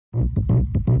So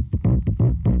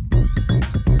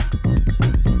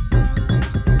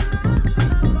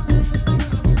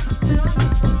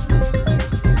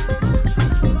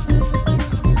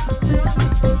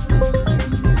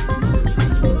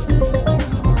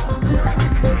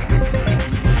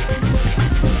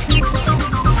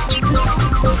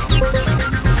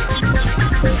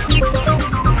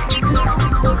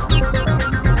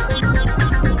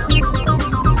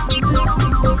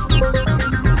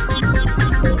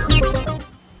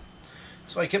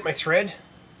I get my thread.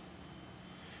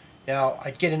 Now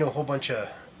I'd get into a whole bunch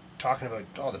of talking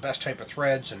about the best type of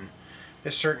threads and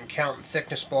this certain count and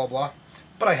thickness, blah blah,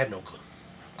 but I had no clue.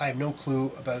 I have no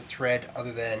clue about thread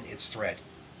other than it's thread.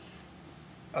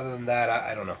 Other than that,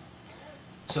 I don't know.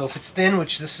 So if it's thin,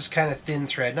 which this is kind of thin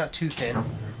thread, not too thin,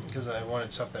 because I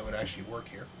wanted stuff that would actually work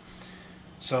here.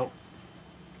 So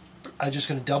I'm just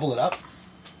going to double it up.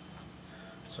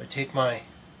 So I take my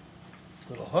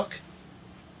little hook.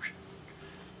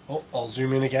 Oh, I'll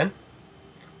zoom in again.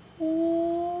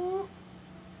 Ooh.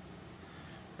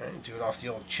 Right, do it off the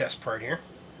old chest part here.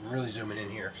 I'm really zooming in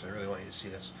here because I really want you to see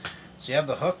this. So you have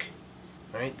the hook.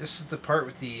 Right, this is the part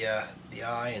with the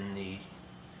eye and the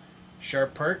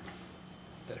sharp part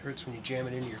that hurts when you jam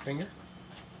it into your finger.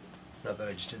 Not that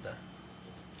I just did that.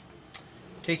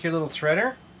 Take your little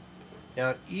threader.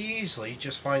 Now it easily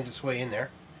just finds its way in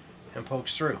there and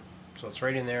pokes through. So it's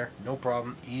right in there, no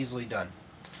problem, easily done.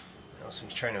 I was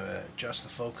trying to adjust the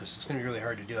focus. It's going to be really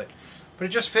hard to do it. But it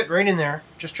just fit right in there,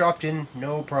 just dropped in,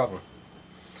 no problem.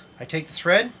 I take the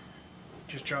thread,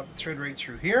 just drop the thread right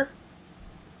through here.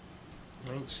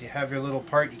 Right, so you have your little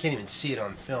part. You can't even see it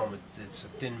on film. It's a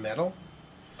thin metal,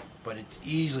 but it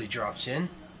easily drops in.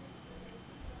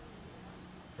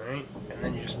 Right, and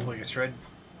then you just pull your thread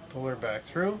puller back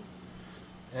through,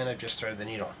 and I've just threaded the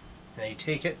needle. Now you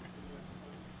take it,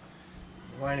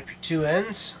 line up your two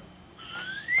ends.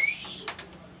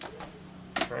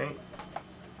 Right,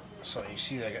 so you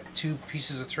see I got two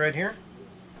pieces of thread here.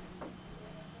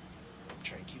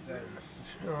 Try and keep that in the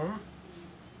film.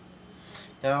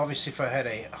 Now obviously if I had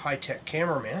a high-tech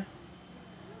cameraman,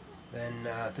 then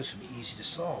this would be easy to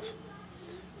solve.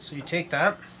 So you take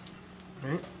that,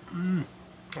 right?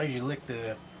 I usually lick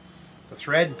the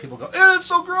thread and people go, it's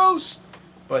so gross!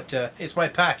 But it's my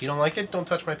pack. You don't like it? Don't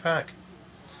touch my pack.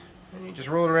 And you just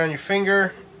roll it around your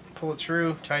finger, pull it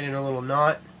through, tie it in a little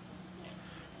knot.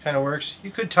 Kind of works.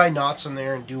 You could tie knots in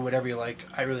there and do whatever you like.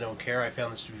 I really don't care. I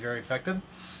found this to be very effective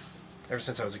ever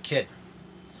since I was a kid.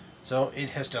 So it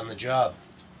has done the job.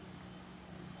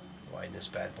 Widen this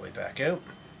bad boy back out.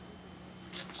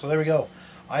 So there we go.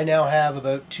 I now have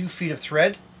about 2 feet of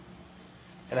thread,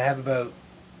 and I have about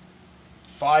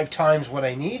 5 times what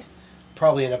I need.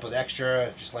 Probably end up with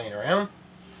extra just laying around,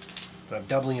 but I'm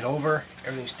doubling it over.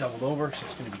 Everything's doubled over, so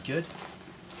it's going to be good.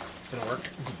 It's going to work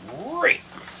great,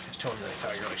 as Tony the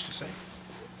Tiger likes to say.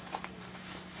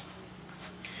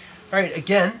 Alright,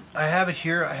 again, I have it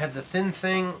here. I have the thin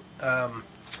thing. I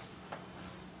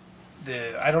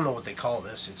don't know what they call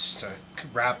this. It's a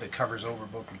wrap that covers over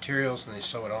both materials, and they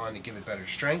sew it on to give it better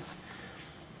strength.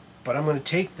 But I'm going to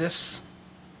take this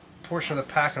portion of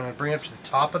the pack and I'm going to bring it up to the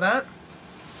top of that.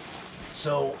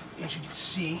 So as you can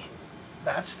see,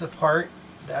 that's the part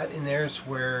that in there is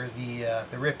where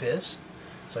the rip is.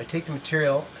 So I take the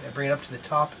material and I bring it up to the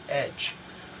top edge.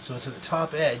 So it's at the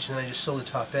top edge, and then I just sew the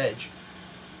top edge.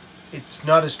 It's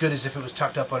not as good as if it was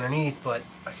tucked up underneath, but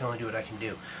I can only do what I can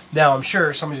do. Now, I'm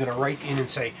sure somebody's going to write in and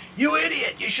say, "You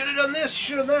idiot, you should have done this, you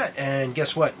should have done that." And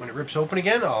guess what? When it rips open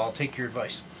again, I'll take your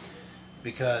advice.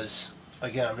 Because,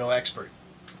 again, I'm no expert,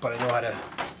 but I know how to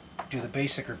do the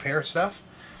basic repair stuff.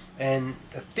 And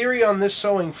the theory on this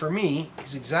sewing for me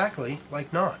is exactly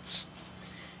like knots.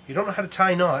 If you don't know how to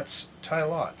tie knots, tie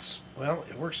lots. Well,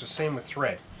 it works the same with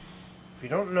thread. If you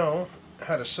don't know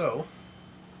how to sew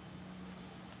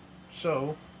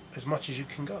as much as you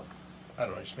can go. I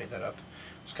don't know, I just made that up.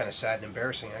 It's kind of sad and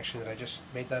embarrassing actually that I just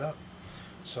made that up.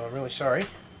 So I'm really sorry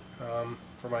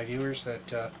for my viewers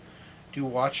that do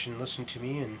watch and listen to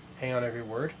me and hang on every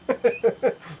word.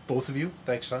 Both of you,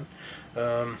 thanks son.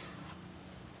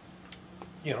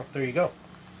 You know, there you go.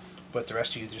 But the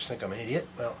rest of you just think I'm an idiot.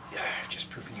 Well, I've just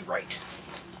proven you right.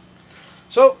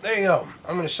 So there you go.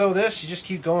 I'm going to sew this. You just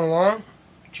keep going along,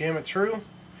 jam it through.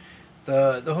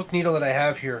 The hook needle that I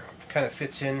have here kind of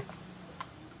fits in.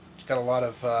 It's got a lot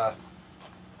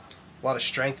of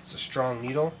strength. It's a strong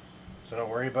needle, so don't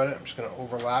worry about it. I'm just going to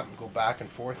overlap and go back and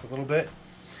forth a little bit.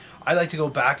 I like to go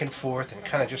back and forth and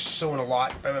kind of just sew in a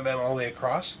lot, bam, bam, bam, all the way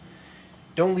across.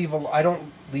 I don't leave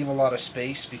a lot of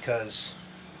space because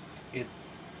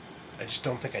I just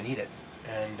don't think I need it,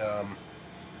 and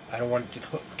I don't want it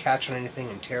to catch on anything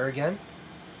and tear again.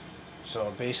 So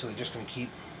I'm basically just going to keep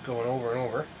going over and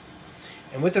over.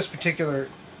 And with this particular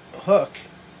hook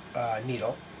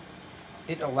needle,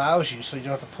 it allows you so you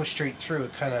don't have to push straight through.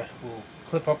 It kind of will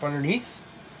clip up underneath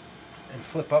and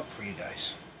flip up for you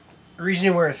guys. The reason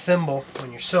you wear a thimble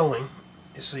when you're sewing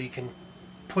is so you can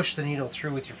push the needle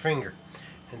through with your finger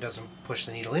and it doesn't push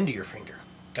the needle into your finger.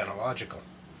 Kind of logical.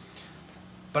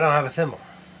 But I don't have a thimble,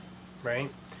 right?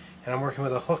 And I'm working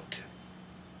with a hooked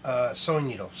sewing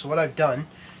needle. So what I've done,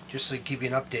 just to give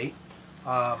you an update,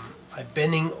 I'm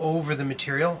bending over the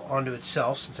material onto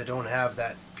itself since I don't have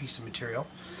that piece of material,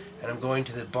 and I'm going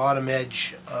to the bottom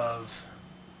edge of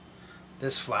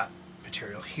this flat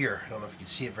material here. I don't know if you can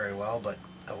see it very well, but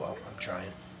oh well, I'm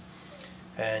trying.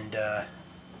 And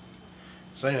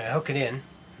so anyway, I hook it in,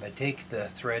 and I take the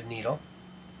thread needle,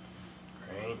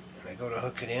 right, and I go to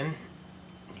hook it in.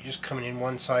 You're just coming in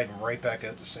one side and right back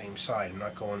out the same side. I'm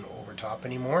not going over top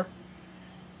anymore.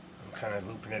 I'm kind of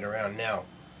looping it around now.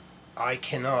 I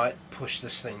cannot push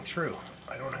this thing through.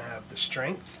 I don't have the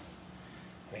strength,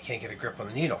 and I can't get a grip on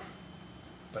the needle.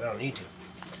 But I don't need to.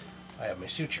 I have my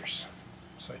sutures.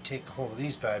 So I take hold of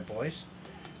these bad boys,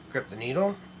 grip the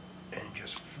needle, and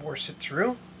just force it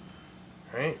through.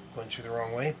 Right, going through the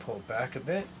wrong way, pull it back a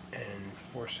bit, and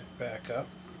force it back up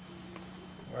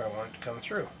where I want it to come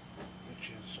through,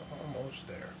 which is almost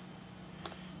there.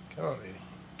 Come on, baby.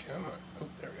 Come on. Oh,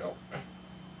 there we go.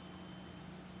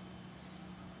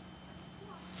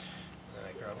 Then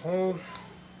I grab hold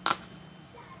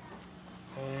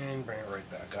and bring it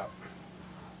right back up.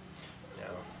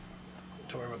 Now,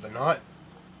 don't worry about the knot.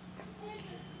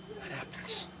 That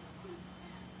happens.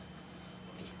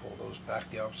 Just pull those back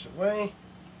the opposite way.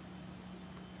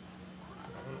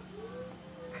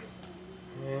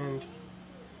 And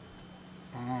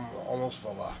almost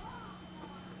voila.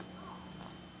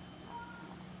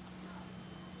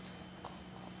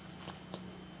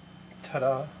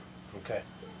 Ta-da. Okay.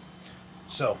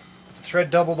 So, with the thread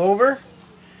doubled over,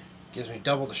 gives me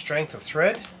double the strength of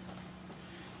thread.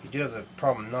 You do have the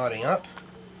problem knotting up.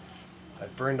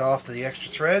 I've burned off the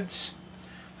extra threads.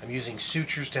 I'm using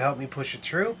sutures to help me push it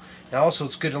through. Now also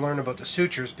it's good to learn about the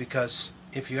sutures because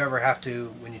if you ever have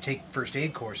to, when you take first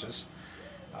aid courses,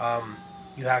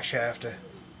 you actually have to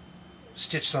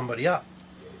stitch somebody up.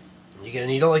 And you get a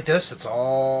needle like this, it's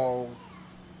all,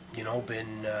 you know,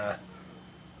 been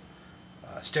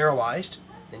sterilized.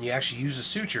 Then you actually use the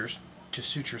sutures to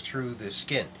suture through the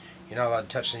skin. You're not allowed to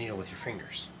touch the needle with your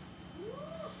fingers.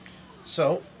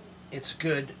 So, it's a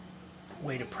good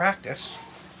way to practice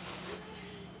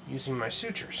using my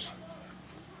sutures.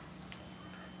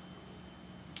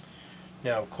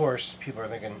 Now, of course, people are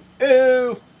thinking,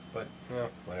 ew, but, well,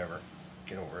 whatever.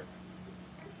 Get over it.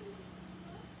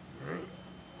 Alright.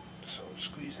 So,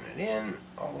 squeezing it in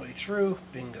all the way through.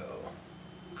 Bingo.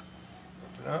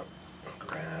 Open up,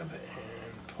 grab,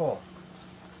 and pull.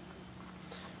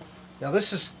 Now,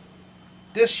 this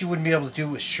you wouldn't be able to do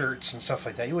with shirts and stuff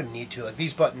like that. You wouldn't need to. Like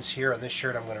these buttons here on this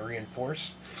shirt, I'm going to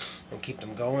reinforce and keep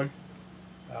them going.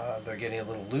 They're getting a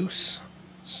little loose,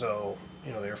 so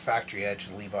you know they're factory edge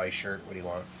Levi shirt. What do you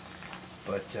want?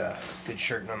 But good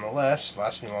shirt nonetheless.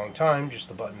 Lasts me a long time. Just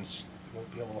the buttons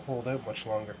won't be able to hold out much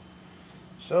longer.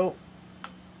 So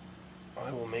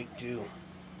I will make do.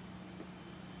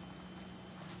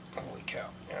 Holy cow!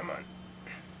 Come on.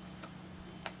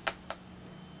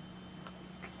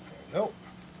 Nope.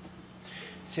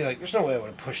 See, like, there's no way I would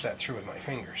have pushed that through with my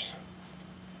fingers.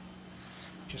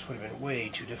 It just would have been way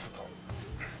too difficult.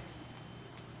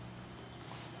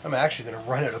 I'm actually going to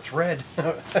run out of thread.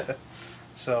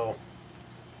 So,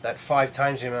 that 5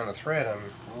 times the amount of thread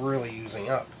I'm really using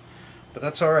up. But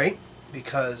that's alright,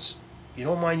 because you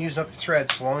don't mind using up your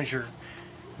thread so long as you're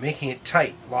making it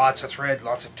tight. Lots of thread,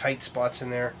 lots of tight spots in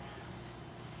there.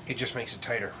 It just makes it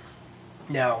tighter.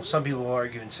 Now, some people will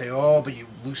argue and say, oh, but you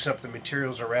loosen up the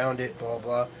materials around it, blah,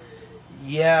 blah.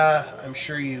 Yeah, I'm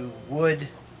sure you would,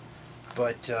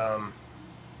 but,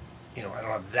 you know, I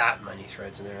don't have that many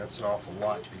threads in there. That's an awful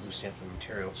lot to be loosening up the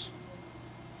materials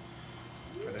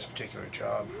for this particular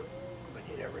job, but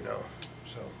you never know.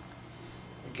 So,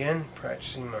 again,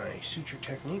 practicing my suture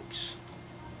techniques.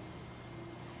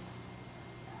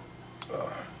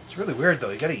 It's really weird, though.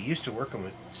 You got to get used to working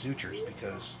with sutures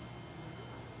because,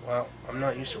 well, I'm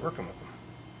not used to working with them.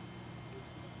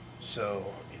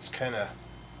 So it's kind of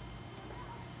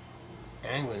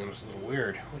angling them is a little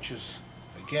weird, which is,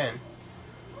 again,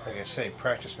 like I say,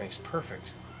 practice makes perfect.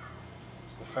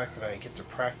 So the fact that I get to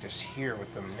practice here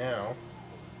with them now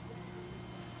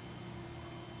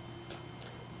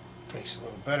makes it a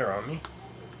little better on me.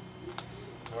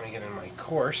 When I get in my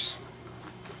course,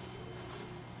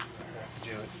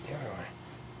 do it the other way.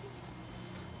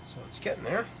 So it's getting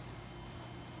there.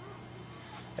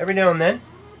 Every now and then,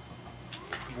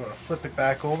 you want to flip it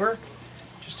back over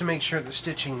just to make sure the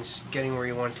stitching's getting where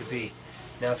you want it to be.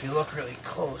 Now if you look really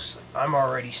close, I'm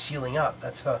already sealing up.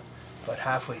 That's about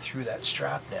halfway through that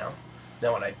strap now.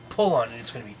 Now when I pull on it,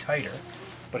 it's going to be tighter,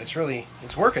 but it's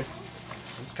working.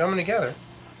 It's coming together.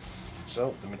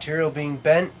 So the material being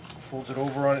bent folds it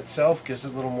over on itself, gives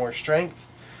it a little more strength.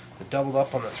 The doubled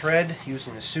up on the thread,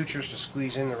 using the sutures to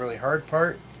squeeze in the really hard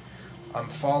part. I'm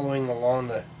following along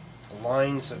the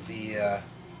lines of the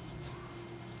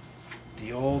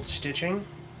old stitching,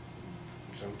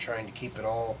 because I'm trying to keep it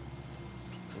all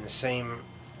in the same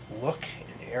look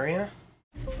and area.